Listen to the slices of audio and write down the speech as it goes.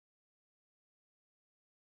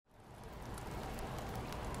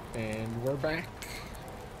And we're back.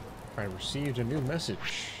 I received a new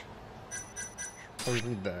message. Should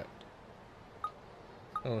read that.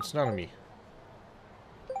 Oh, it's not me.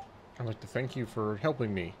 I'd like to thank you for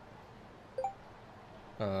helping me.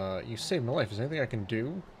 You saved my life. Is there anything I can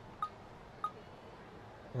do?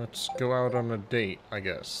 Let's go out on a date, I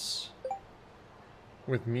guess.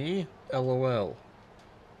 With me? LOL.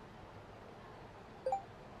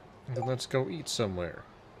 And then let's go eat somewhere.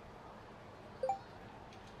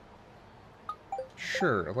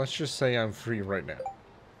 Sure, let's just say I'm free right now.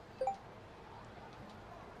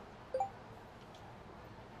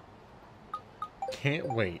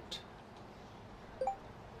 Can't wait.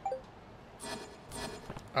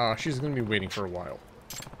 She's gonna be waiting for a while.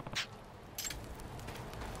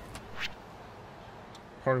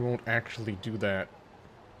 Probably won't actually do that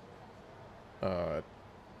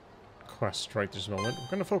quest right this moment. We're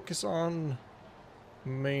gonna focus on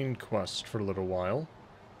main quest for a little while.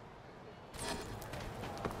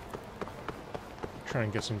 Try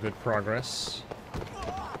and get some good progress.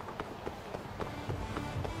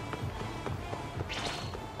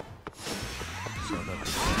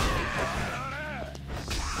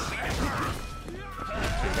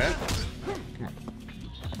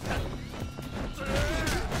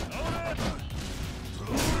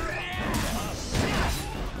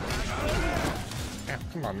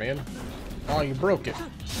 Come on, man. Oh, you broke it.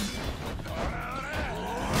 I'm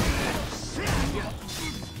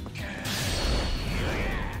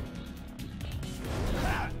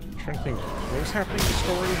trying to think, what was happening in the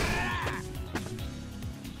story?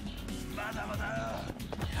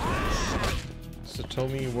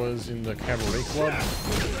 Satomi was in the cabaret club.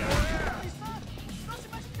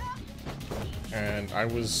 And I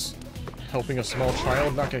was helping a small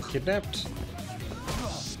child not get kidnapped.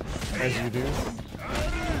 As you do.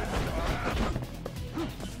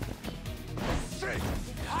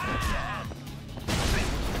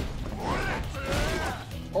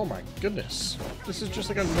 Oh my goodness. This is just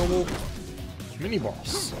like a normal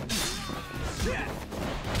mini-boss.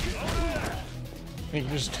 And you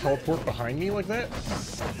can just teleport behind me like that?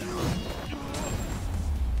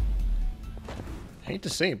 I hate to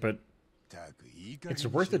say it, but it's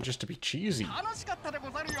worth it just to be cheesy. How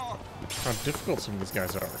difficult some of these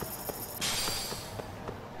guys are.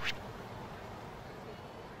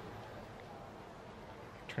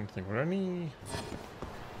 I'm trying to think, were any...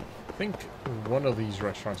 I think one of these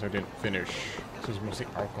restaurants I didn't finish. This is mostly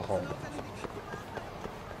alcohol.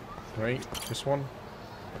 Right? This one?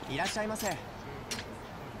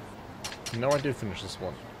 No, I did finish this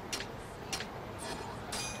one.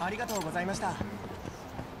 I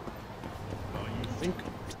think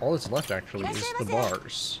all that's left actually is the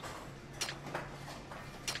bars.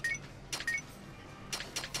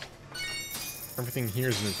 Everything here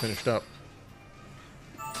has been finished up.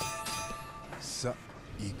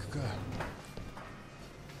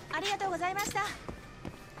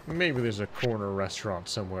 Maybe there's a corner restaurant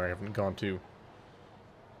somewhere I haven't gone to.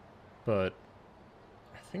 But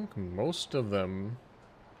I think most of them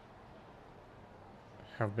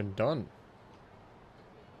have been done.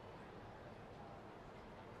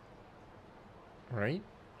 Right?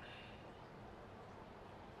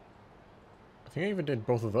 I think I even did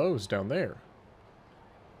both of those down there.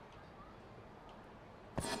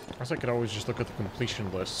 I guess I could always just look at the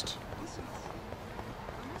completion list.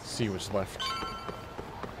 See what's left.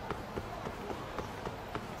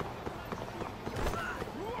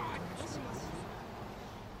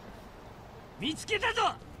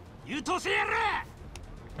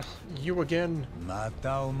 You again?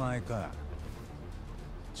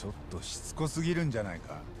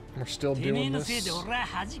 We're still doing this? It's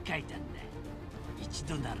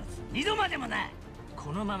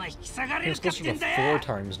closer to 4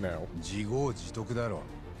 times now.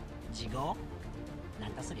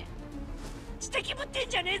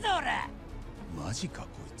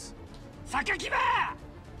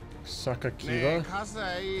 Sakakiba?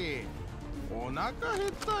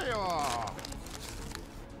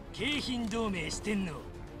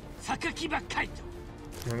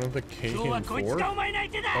 One of the Keihin 4?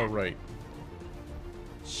 Oh, right.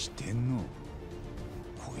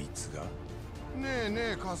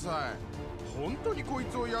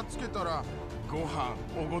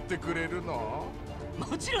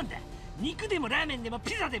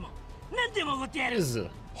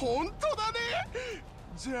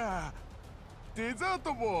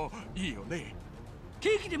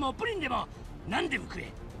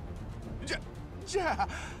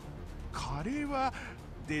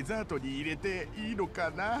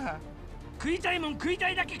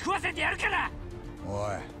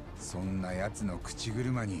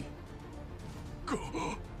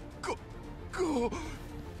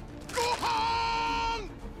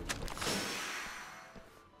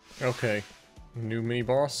 Okay. New mini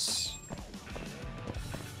boss.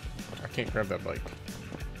 I can't grab that bike.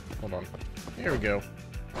 Hold on. There we go.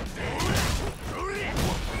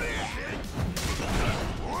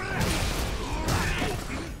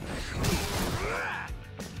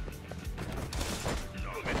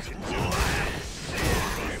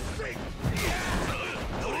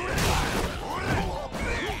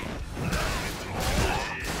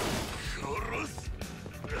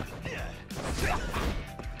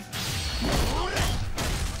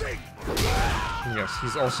 Yes,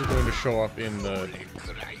 he's also going to show up in the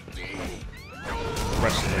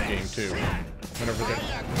rest of the game too. Whenever they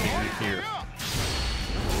reappear.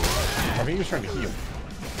 I think he was trying to heal.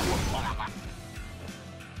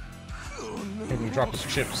 Maybe he dropped his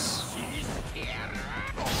chips.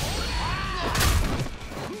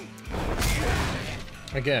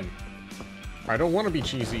 Again, I don't want to be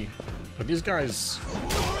cheesy, but these guys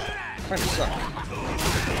kind of suck.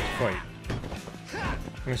 Wait.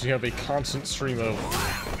 Unless you have a constant stream of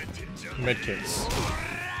medkits.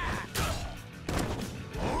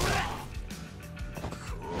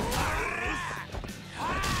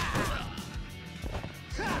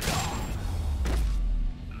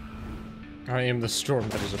 I am the storm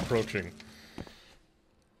that is approaching.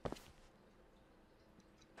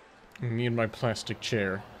 Me and my plastic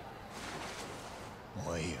chair.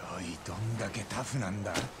 おいおい、どんだけタフなん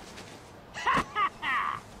だ。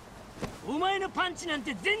お前のパンチなん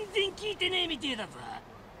て全然効いてねえみてえだぞ。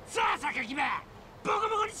さあ榊場、ボコ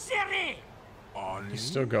ボコにしてやれ。 He's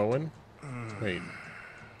still going? Wait.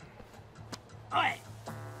 おい、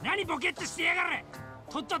何ボケっとしてやがる。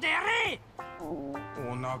とっととやれ。お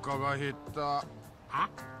腹が減った。は？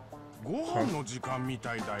ご飯の時間み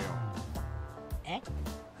たいだよ。え？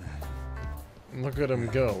 Look at him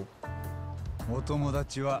go. お友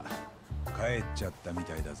達は帰っちゃったみ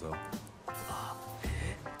たいだぞ。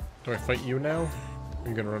 Do I fight you now?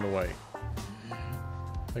 I'm gonna run away.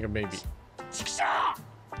 Like a baby. ちくしょ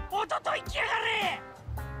う！おとといきやがれ！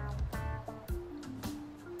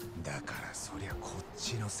だからそりゃこっ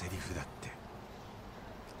ちのセリフだって。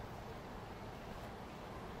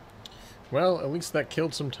 Well, at least that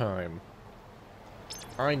killed some time.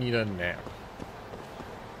 I need a nap.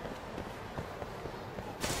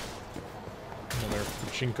 Another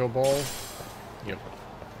pachinko ball. Yep.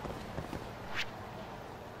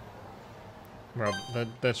 Well,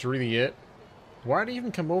 that's really it. Why did he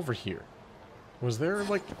even come over here? Was there,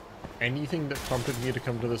 like, anything that prompted me to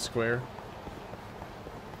come to this square?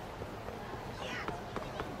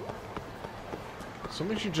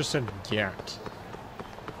 Somebody should just said "gat."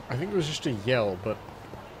 I think it was just a yell, but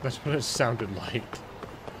that's what it sounded like.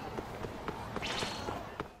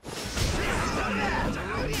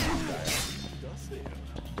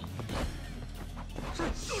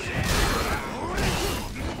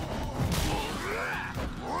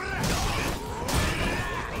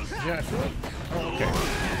 Yeah, I feel like... Oh, okay.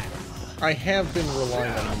 I have been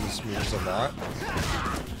relying on these moves a lot,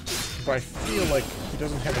 but I feel like he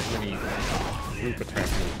doesn't have as many group attack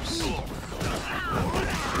moves.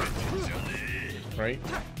 Right?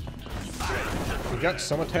 We got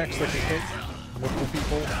some attacks that can hit multiple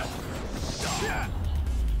people,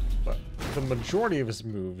 but the majority of his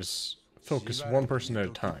moves focus one person at a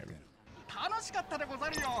time.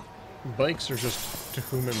 Bikes are just to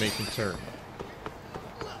whom it may concern.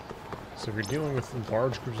 So if you're dealing with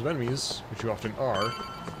large groups of enemies, which you often are,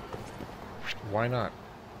 why not?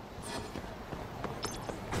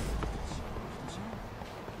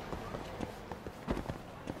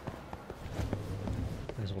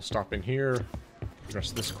 Might as well stop in here,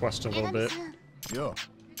 address this quest a little bit. Yo.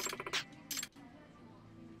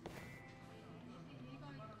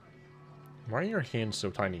 Why are your hands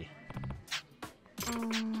so tiny?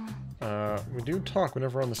 We do talk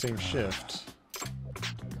whenever we're on the same shift.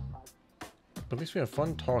 But at least we have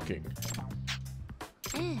fun talking.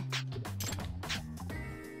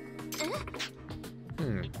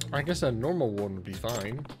 I guess a normal one would be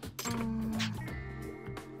fine.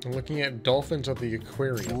 I'm looking at dolphins at the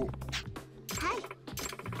aquarium.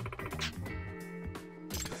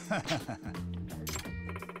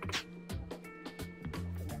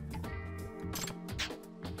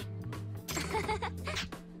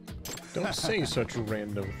 Don't say such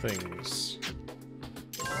random things.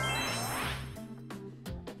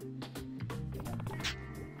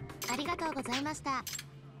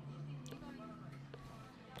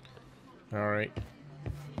 Alright.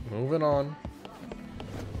 Moving on.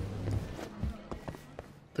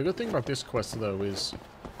 The good thing about this quest, though, is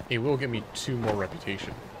it will give me 2 more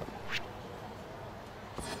reputation.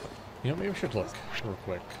 You know, maybe we should look real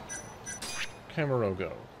quick.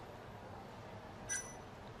 Camarogo.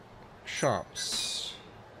 Shops.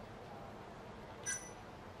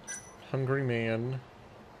 Hungry Man.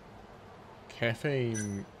 Cafe...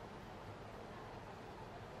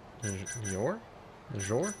 Major?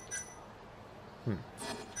 Hmm.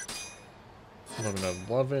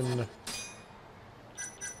 11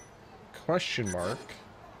 question mark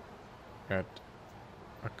at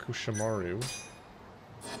Akushimaru.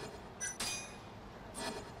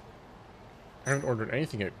 I haven't ordered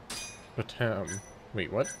anything at Batam.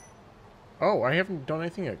 Wait, what? Oh, I haven't done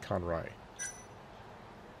anything at Conrai.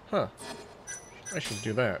 Huh. I should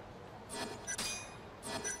do that.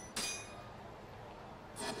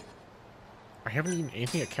 I haven't eaten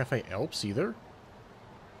anything at Cafe Alps either?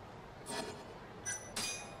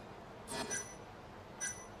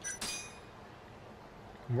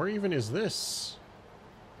 Where even is this?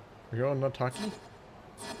 Are you on Nataki?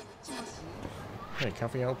 Hey,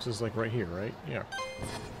 Cafe Alps is like right here, right? Yeah.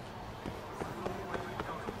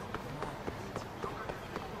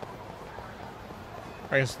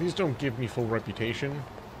 I guess these don't give me full reputation.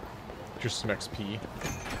 Just some XP.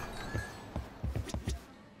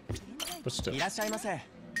 But still.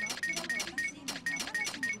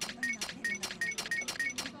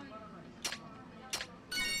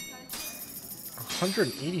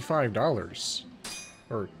 $185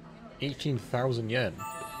 or 18,000 yen.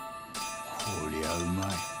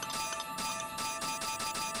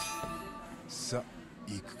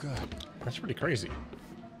 That's pretty crazy.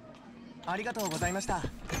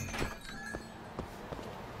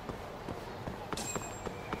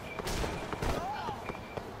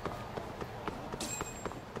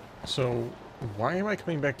 So, why am I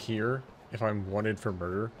coming back here if I'm wanted for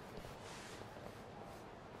murder?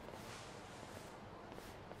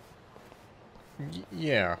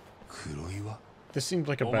 Yeah. This seems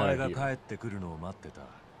like a bad idea. Hi.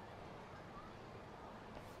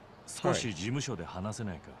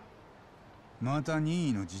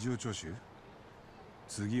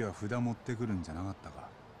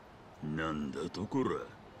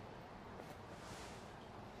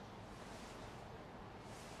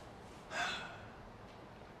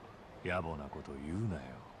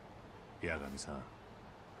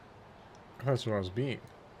 That's what I was being.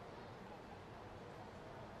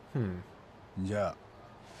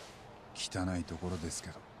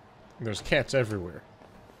 There's cats everywhere.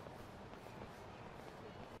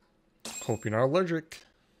 Hope you're not allergic.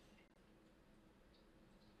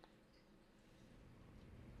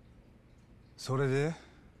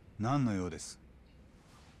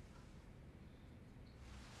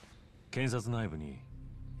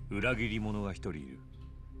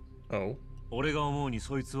 Oh. 俺が思うに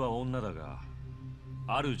そいつは女だが、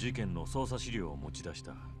ある事件の捜査資料を持ち出し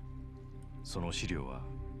た。その資料は、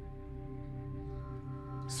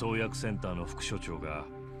創薬センターの副所長が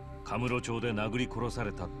カムロ町で殴り殺さ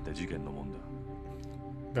れたって事件のもんだ。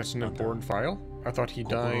That's an important file? I thought he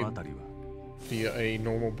died via a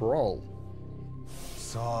normal brawl.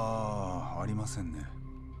 さあ、ありませんね。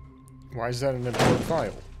Why is that an important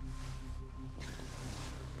file?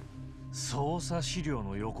 捜査資料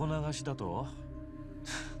の横流しだと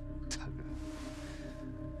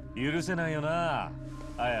許せないよな、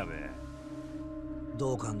綾部。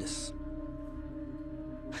同感です。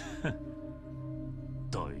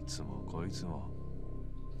どいつもこいつも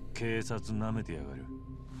警察なめてやがる。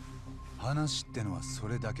話ってのはそ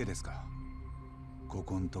れだけですか。こ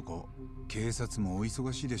こんとこ警察もお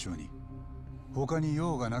忙しいでしょうに。他に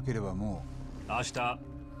用がなければもう。明日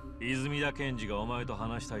泉田検事がお前と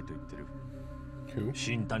話したいと言ってる。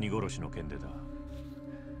新谷殺しの件でだ。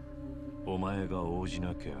お前が応じ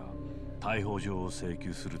なきゃ逮捕状を請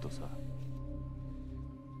求するとさ。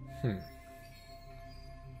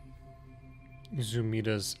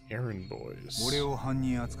Zumida's errand boys. 俺を犯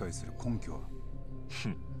人扱いする根拠は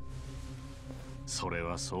それ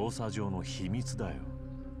は捜査上の秘密だよ。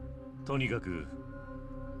とにかく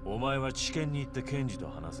お前は地検に行って検事と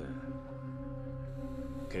話せ。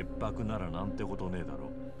潔白ならなんてことねえだ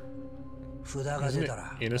ろ。札が出た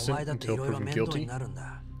らお前だっていろいろ面倒になるん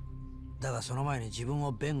だ。だがその前に自分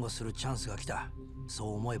を弁護するチャンスが来た。そ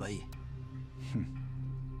う思えばいい。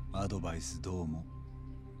アドバイスどうも。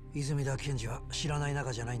泉田検事は知らない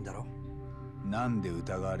仲じゃないんだろ。なんで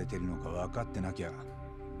疑われてるのか分かってなきゃ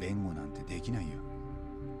弁護なんてできないよ。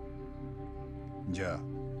じゃあ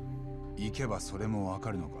行けばそれも分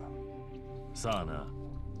かるのか。さあな。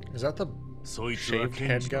Is that the そいつは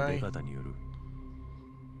検事の出方による。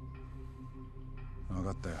分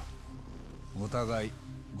かったよ。お互い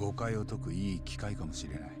誤解を解くいい機会かもし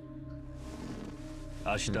れない。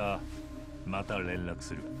明日また連絡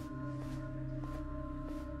する。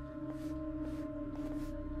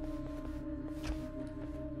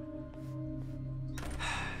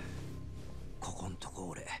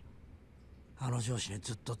あの上司に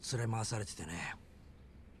ずっと連れ回されててね。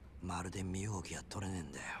まるで身動きが取れねえ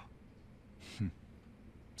んだよ。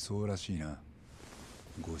そうらしいな。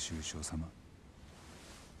ご愁傷様。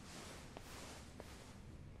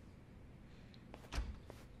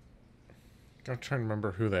I'm trying to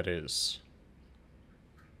remember who that is.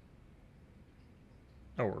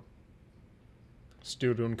 Oh, we're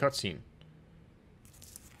still doing cutscene.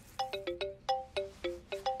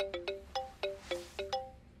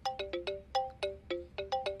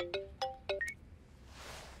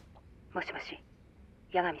 もしもし、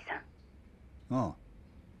八神さん。ああ、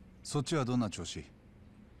そっちはどんな調子？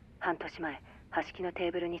半年前、端木のテ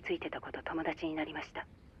ーブルについてた子と友達になりました。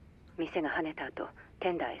店が跳ねた後、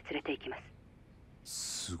テンダーへ連れて行きます。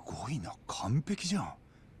すごいな、完璧じゃん。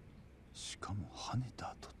しかも跳ね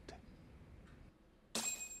た後って。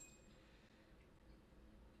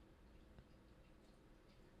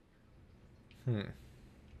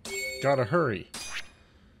Gotta hurry.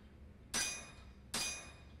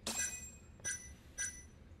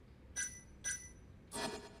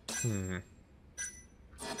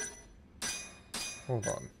 Hold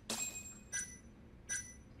on.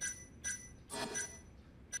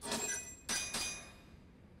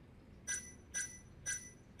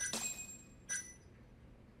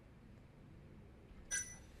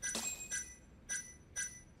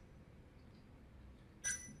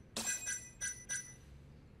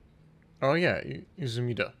 Oh yeah,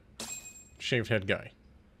 Izumida. Shaved head guy.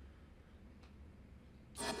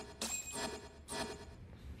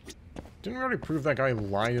 Didn't we already prove that guy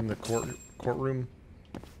lied in the courtroom?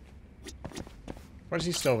 Why does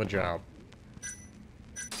he still have a job?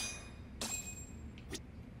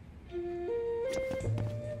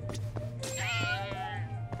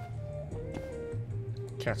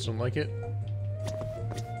 Cats don't like it.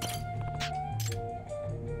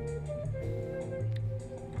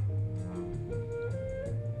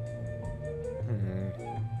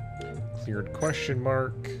 Cleared question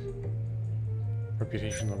mark.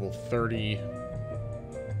 Reputation level 30.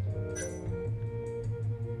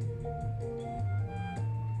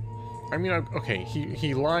 I mean, okay,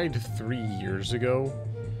 he lied 3 years ago.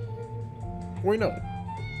 Wait, no.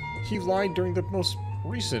 He lied during the most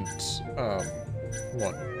recent,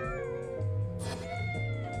 one.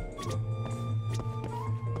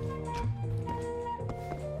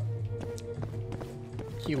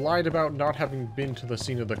 He lied about not having been to the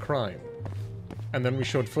scene of the crime. And then we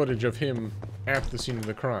showed footage of him at the scene of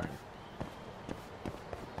the crime.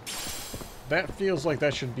 That feels like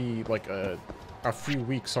that should be, like, a few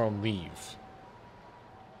weeks on leave.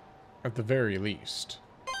 At the very least.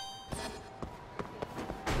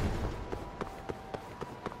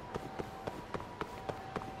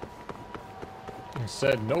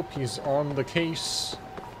 Instead, nope, he's on the case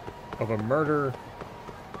of a murder,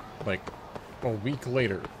 like, a week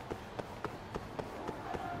later.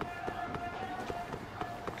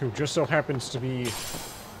 Who just so happens to be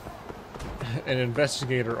an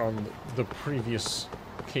investigator on the previous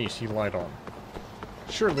case he lied on.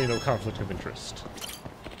 Surely no conflict of interest.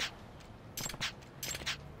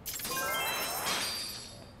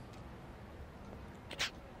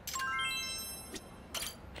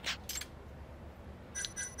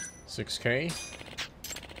 $6K.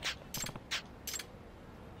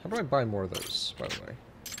 How do I buy more of those, by the way?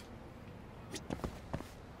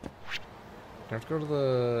 I have to go to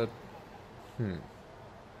the...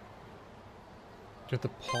 Did the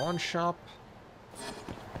pawn shop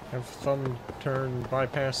have thumb turn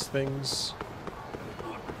bypass things?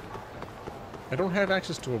 I don't have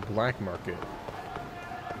access to a black market.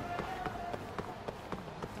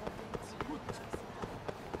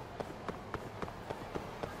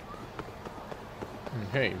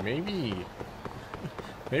 Hey, maybe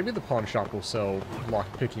the pawn shop will sell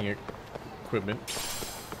lock-picking equipment.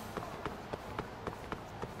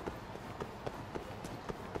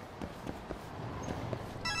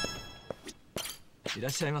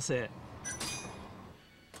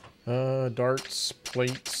 Darts,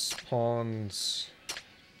 plates, pawns,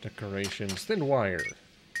 decorations, thin wire.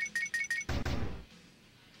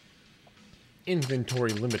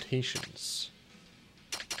 Inventory limitations.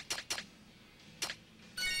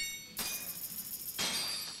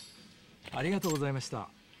 I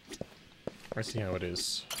see how it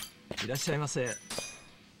is. Do I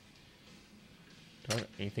have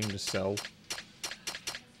anything to sell?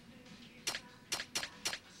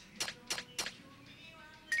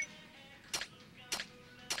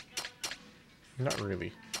 Not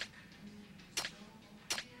really.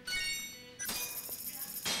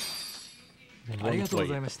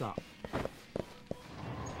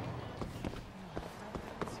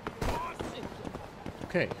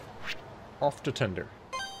 Okay. Off to tender.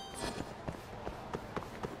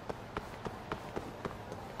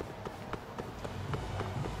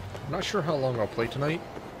 I'm not sure how long I'll play tonight.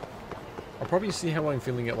 I'll probably see how I'm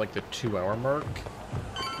feeling at like the 2-hour mark.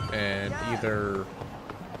 And either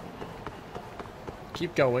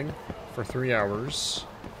keep going for 3 hours,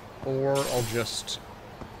 or I'll just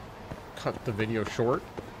cut the video short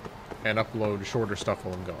and upload shorter stuff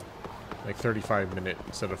while I'm gone. Like 35-minute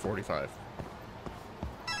instead of 45.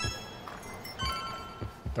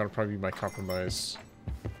 That'll probably be my compromise.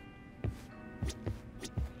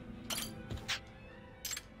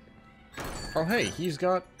 Oh hey, he's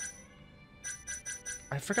got...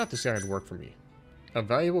 I forgot this guy had work for me. A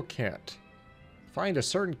valuable cat. Find a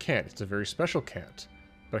certain cat. It's a very special cat,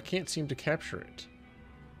 but I can't seem to capture it.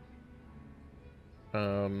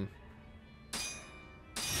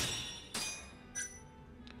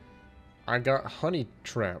 I got honey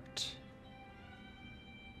trapped.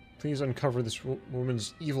 Please uncover this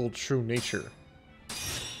woman's evil true nature.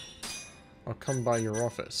 I'll come by your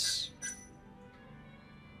office.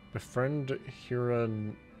 Befriend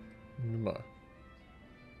Hiranuma.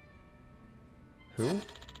 Who?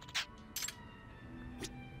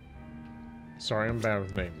 Sorry, I'm bad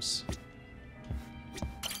with names.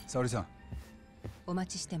 沙織さん。お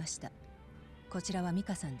待ちしてました。こちらはミ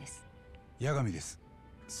カさんです。八神です。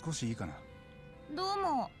少しいいかな。どう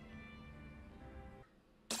も。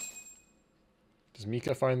Does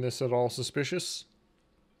Mika find this at all suspicious?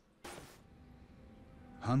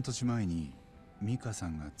 半年前にミカさ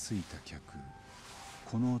んがついた客、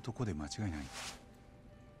この男で間違いない。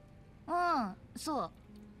うん、そう。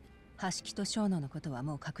橋木と小野のことは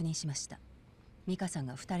もう確認しました。ミカさん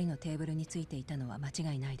が2人のテーブルについていたのは間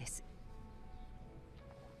違いないです。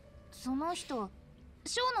その人、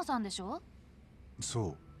小野さんでしょ？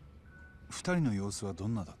そう。2人の様子はど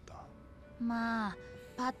んなだった？まあ、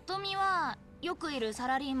パッと見はよくいるサ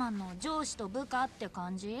ラリーマンの上司と部下って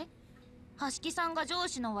感じ？橋木さんが上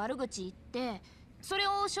司の悪口言って、それ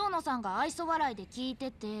を小野さんが愛想笑いで聞いて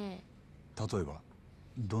て。例えば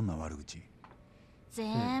どんな悪口？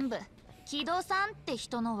全部、木戸さんって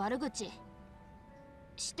人の悪口。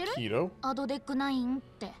知ってる？アドデック9っ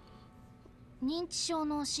て。認知症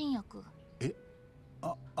の新薬。え？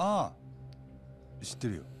ああ。知って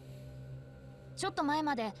るよ。ちょっと前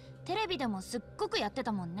までテレビでもすっごくやって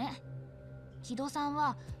たもんね。木戸さん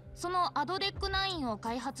はそのアドデック9を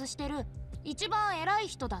開発してる一番偉い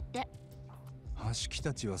人だって。橋木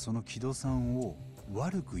たちはその木戸さんを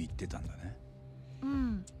悪く言ってたんだね。う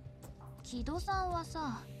ん。木戸さんは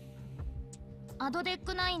さ、アドデッ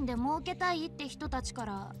ク9で儲けたいって人たちか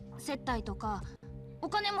ら接待とかお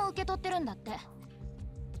金も受け取ってるんだって。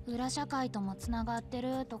裏社会ともつながって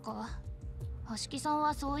るとか、橋木さん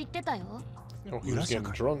はそう言ってたよ。裏社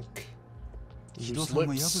会？木戸さん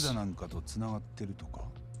がヤクザなんかとつながってるとか？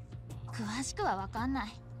詳しくは分かんな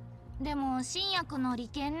い。でも新薬の利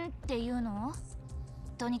権っていうの？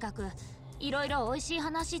とにかくいろいろ美味しい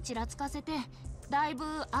話ちらつかせて、だいぶ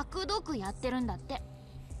悪どくやってるんだって。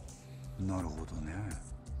なるほどね。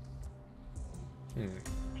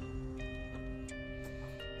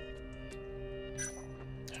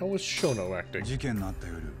How was Shono acting? 事件のあった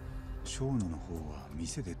夜、ショーノの方は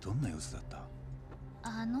店でどんな様子だった？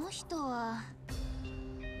あの人は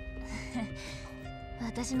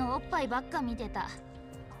私のおっぱいばっか見てた。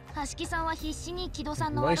橋木さんは必死に木戸さ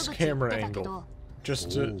んの悪口言ってたけど。Just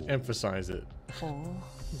to emphasize it. おお、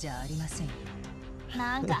じゃありません。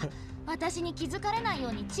なんか私に気づかれないよ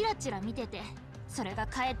うにチラチラ見てて、それが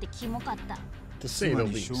かえってキモかった。つま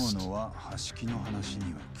りショーノは橋木の話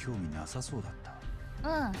には興味なさそうだった。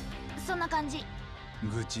うん、そんな感じ。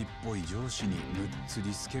愚痴っぽい上司にむっつ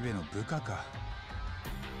りスケベの部下か。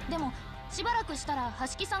でもしばらくしたら橋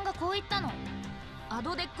木さんがこう言ったの。ア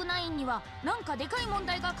ドデック9にはなんかでかい問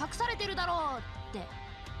題が隠されてるだろうっ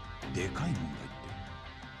て。でかい問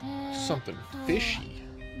題って？ Something fishy。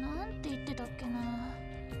なんて言ってたっけな。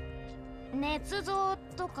捏造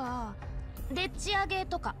とかでっち上げ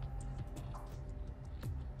とか。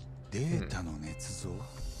データの捏造？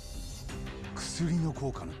薬の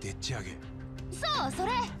効果のでっち上げ。そう、そ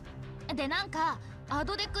れで、なんかア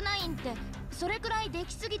ドデック9ってそれくらいで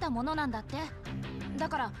きすぎたものなんだって。だ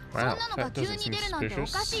からそんなのが急に出るなんてお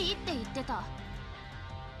かしいって言ってた。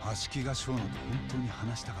橋木がショーノと本当に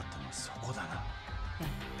話したかったのはそこだな。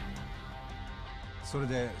それ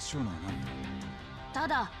でショーノは何？た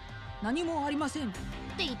だ何もありませんって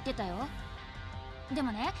言ってたよ。で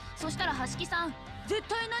もね、そしたら橋木さん絶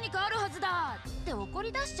対何かあるはずだって怒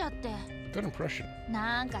り出しちゃって。Good impression。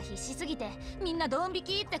なんか必死すぎてみんなドン引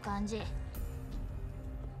きって感じ。橋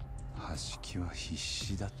木は必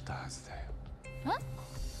死だったはずだよ。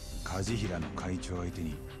梶平の会長相手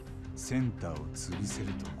にセンターを潰せる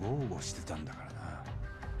と豪語してたんだからな。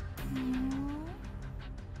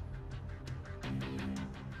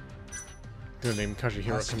The name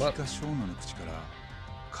Kajihira come up. 小野の口から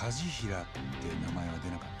梶平って名前は出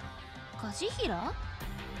なかった。梶平？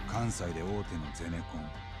関西で大手のゼネコン。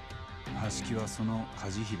橋木はその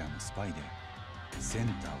梶平のスパイでセン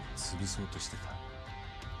ターを潰そうとしてた。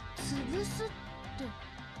潰すっ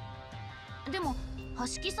て。でも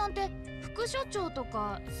橋木さんって副所長と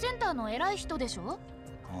かセンターの偉い人でしょ？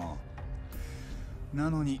ああ。な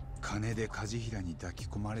のに金で梶平に抱き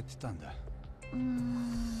込まれてたんだ。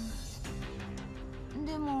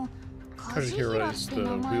でも梶平って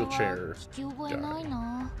名前は聞き覚えない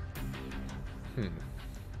な。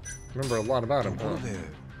Remember a lot about him, ところで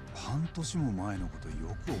半年も前のことよ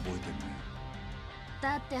く覚えてるね。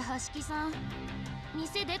だって橋木さん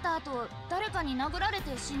店出た後誰かに殴られ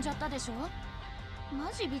て死んじゃったでしょ。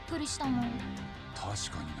マジびっくりしたもん。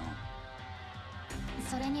確かにな。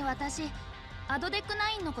それに私アドデック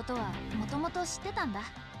9のことはもともと知ってたんだ。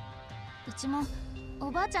うちもお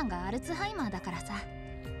ばあちゃんがアルツハイマーだからさ。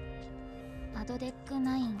アドデック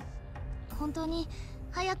9本当に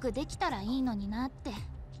早くできたらいいのになって。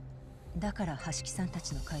だから橋木さんた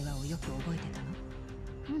ちの会話をよく覚えて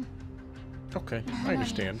たの？Okay, I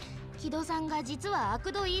understand. 木戸さんが実は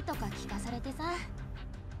悪度いいとか聞かされてさ、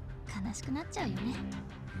悲しくなっちゃうよね。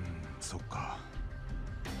そっか。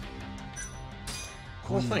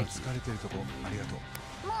今夜疲れてるとこありがと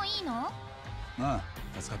う。もういいの？ああ、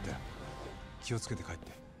助かったよ。気をつけて帰っ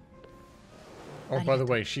て。Oh, by the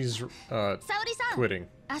way, she's 沙織さん、 quitting.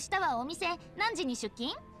 明日はお店何時に出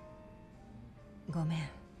勤？ごめん。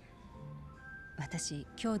私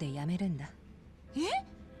今日で辞めるんだ。え？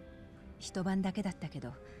一晩だけだったけ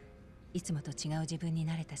ど、いつもと違う自分に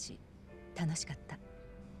なれたし、楽しかった。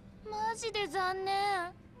マジで残念。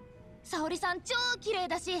沙織さん超綺麗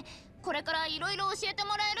だし、これからいろいろ教えても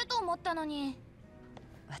らえると思ったのに。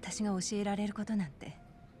私が教えられることなんて。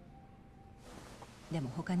でも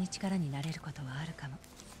他に力になれることはあるかも。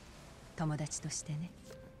友達としてね。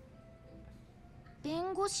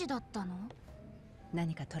弁護士だったの？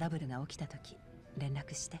何かトラブルが起きた時連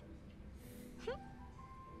絡して。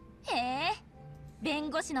へえ、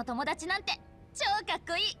弁護士の友達なんて超かっ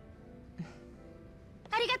こいい。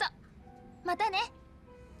ありがとう。またね。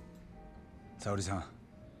沙織さん、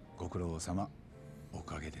ご苦労様。お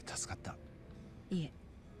かげで助かった。いえ。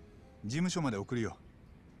事務所まで送るよ。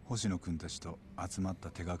星野くんたちと集まった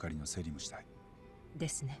手がかりの整理もしたい。で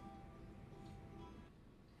すね。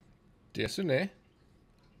ですね。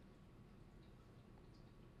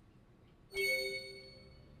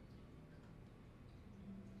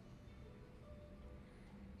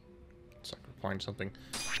So I can find something.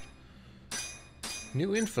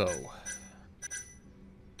 New info.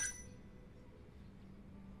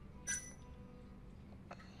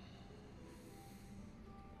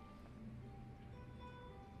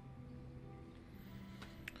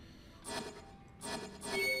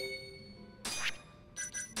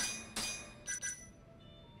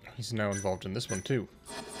 He's now involved in this one too.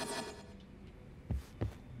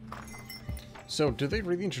 So, did they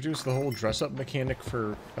really introduce the whole dress-up mechanic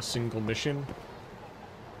for a single mission?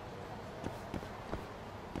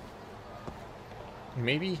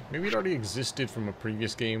 Maybe it already existed from a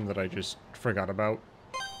previous game that I just forgot about.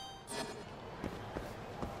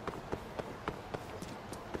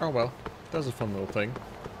 Oh well, that was a fun little thing.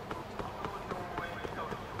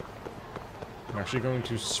 I'm actually going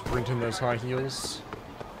to sprint in those high heels.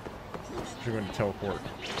 You're going to teleport.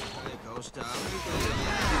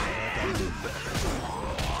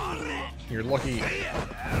 You're lucky.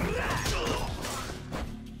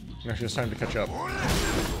 Actually, it's time to catch up.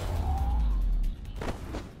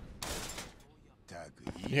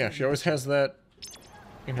 Yeah, she always has that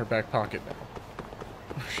in her back pocket now.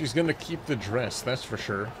 She's gonna keep the dress, that's for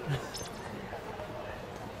sure.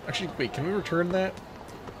 Actually, wait, can we return that?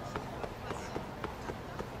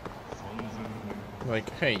 Like,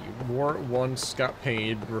 hey, you wore it once, got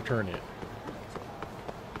paid, return it.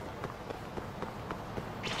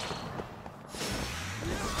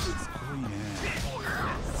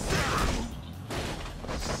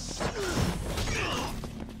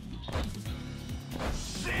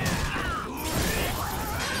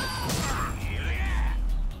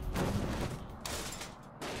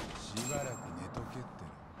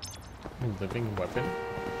 Living weapon?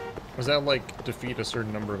 Was that like defeat a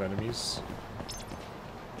certain number of enemies?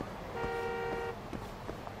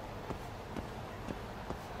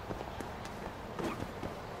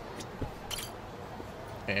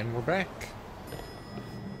 And we're back.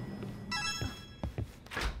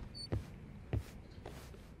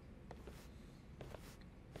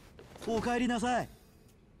 お帰りなさい。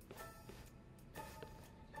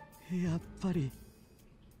やっぱり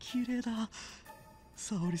綺麗だ、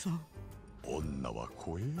沙織さん。女は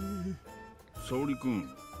怖え。沙織君、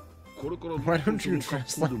これから Why don't you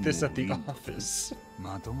dress like this at the office?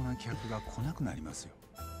 まともな客が来なくなりますよ。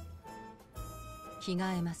着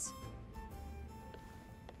替えます。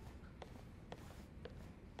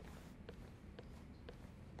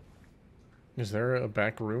Is there a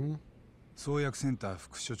back room? 創薬センター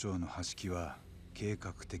副所長の橋木は計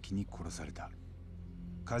画的に殺された。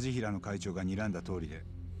梶平の会長が睨んだ通りで、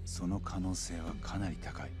その可能性はかなり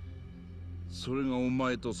高い。それがお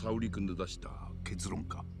前と沙織君で出した結論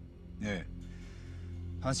か。ええ。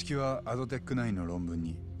橋木はアドテック9の論文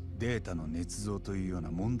にデータの捏造というよう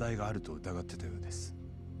な問題があると疑ってたようです。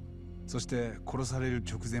そして殺される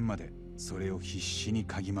直前までそれを必死に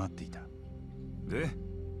嗅ぎ回っていた。で、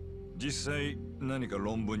実際何か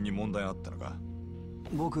論文に問題あったのか？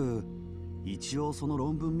僕一応その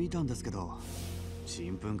論文見たんですけど、ち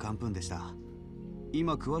んぷんかんぷんでした。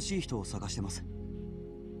今詳しい人を探してます。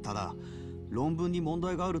ただ論文に問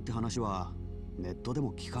題があるって話はネットで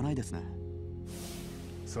も聞かないですね。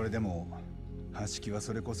それでも橋木は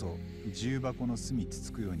それこそ重箱の隅つ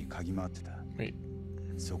つくように嗅ぎ回ってた。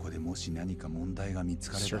そこでもし何か問題が見つ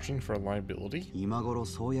かれば、今頃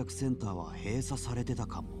創薬センターは閉鎖されてた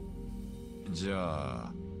かも。じゃ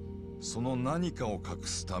あその何かを隠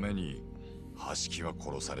すために橋木は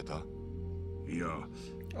殺された？いや、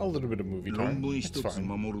A little bit of movie time. 論文一つ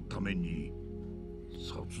守るために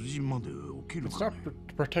殺人まで起きるかね。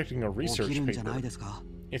It's not protecting a research 起きるんじゃ paper. ないですか。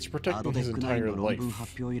It's アド protecting テ his ック9 entire の論文 life.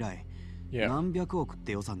 発表以来、何百億っ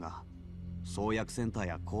て予算が創薬センター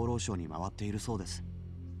や厚労省に回っているそうです。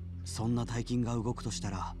そんな大金が動くとした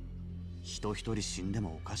ら、人一人死んで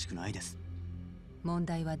もおかしくないです。問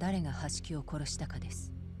題は誰が橋木を殺したかで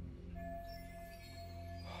す。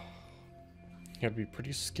You gotta be pretty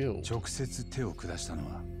skilled. 直接手を下したの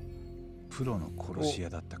はプロの殺し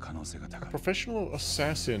屋だった可能性が高い。A professional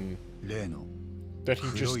assassin 例の that he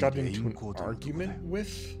just got into an argument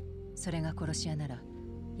with? それが殺し屋なら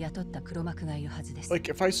雇った黒幕がいるはずです。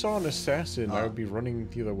Like if I saw an assassin, I would be running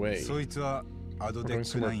the other way. そいつはアドテック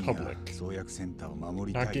9や創薬センターを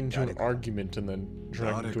守りたい Not get into an argument and then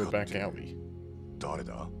drag into a back alley. 誰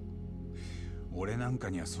だ？俺なん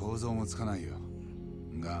かには想像もつかないよ。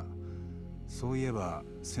が、そういえば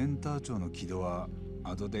センター長の木戸は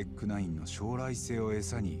アドテック9の将来性を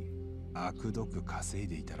餌に悪どく稼い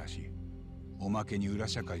でいたらしい。おまけに裏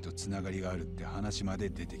社会とつながりがあるって話まで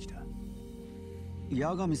出てきた。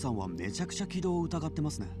八神さんはめちゃくちゃ軌道を疑って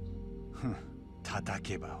ますね。ふん、叩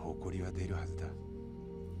けば誇りは出るはずだ。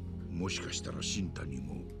もしかしたら新谷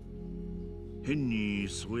も変に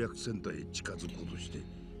創薬センターへ近づこうとして、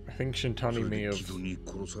I think Shintani may have 木戸に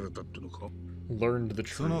殺されたってのか？ learned the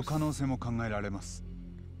その truth 可能性も考えられます。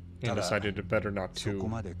 and decided it better not そこ to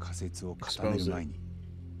まで仮説を固める前に、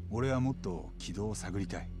俺はもっと軌道を探り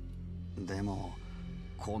たい。でも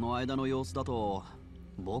この間の様子だと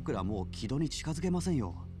僕らもう木戸に近づけません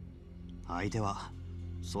よ。相手は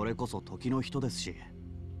それこそ時の人ですし。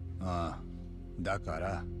ああ、だか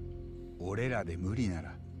ら俺らで無理な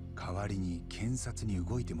ら代わりに検察に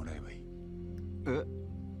動いてもらえばいい。え、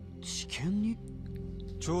地検に？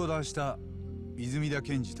頂戴した泉田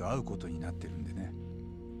検事と会うことになってるんでね。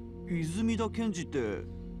泉田検事って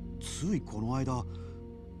ついこの間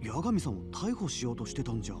八神さんを逮捕しようとして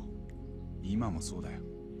たんじゃ。今もそうだよ。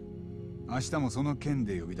明日もその件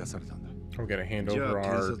で呼び出されたんだ。I'm gonna hand じゃ over あ警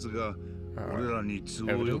our 察が俺らに都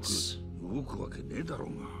合よく evidence. 動くわけねえだろう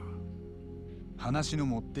が。話の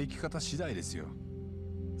持っていき方次第ですよ。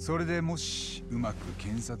それでもしうまく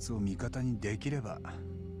検察を味方にできれば、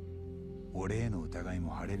俺への疑い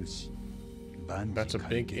も晴れるし、万事 That's a 解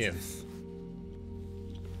big 決です。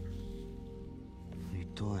 if. 一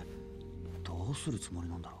体どうするつもり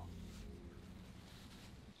なんだろう。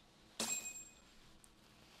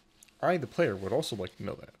I, the player, would also like to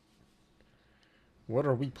know that. What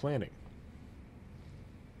are we planning?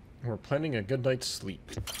 We're planning a good night's sleep.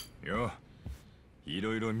 よ、い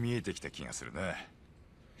ろいろ見えてきた気がするね。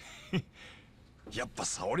やっぱ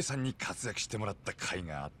沙織さんに活躍してもらった甲斐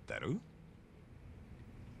があったろ？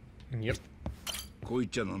 Yep. こう言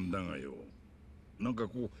っちゃなんだがよ。なんか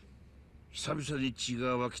こう久々に血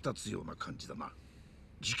が湧き立つような感じだな。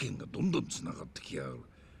事件がどんどん繋がってきやがる。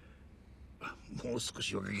もう少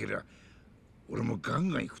し若けりゃ俺もガン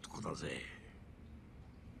ガン行くとこだぜ。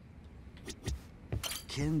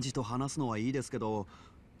検事と話すのはいいですけど、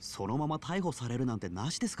そのまま逮捕されるなんてな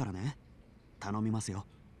しですからね。頼みますよ。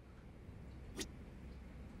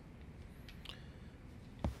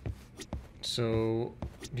So,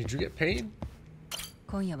 did you get paid?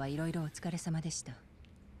 今夜はいろいろお疲れ様でした。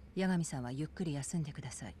八神さんはゆっくり休んでく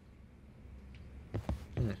ださい。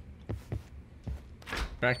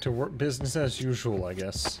Back to work, business as usual, I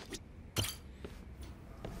guess.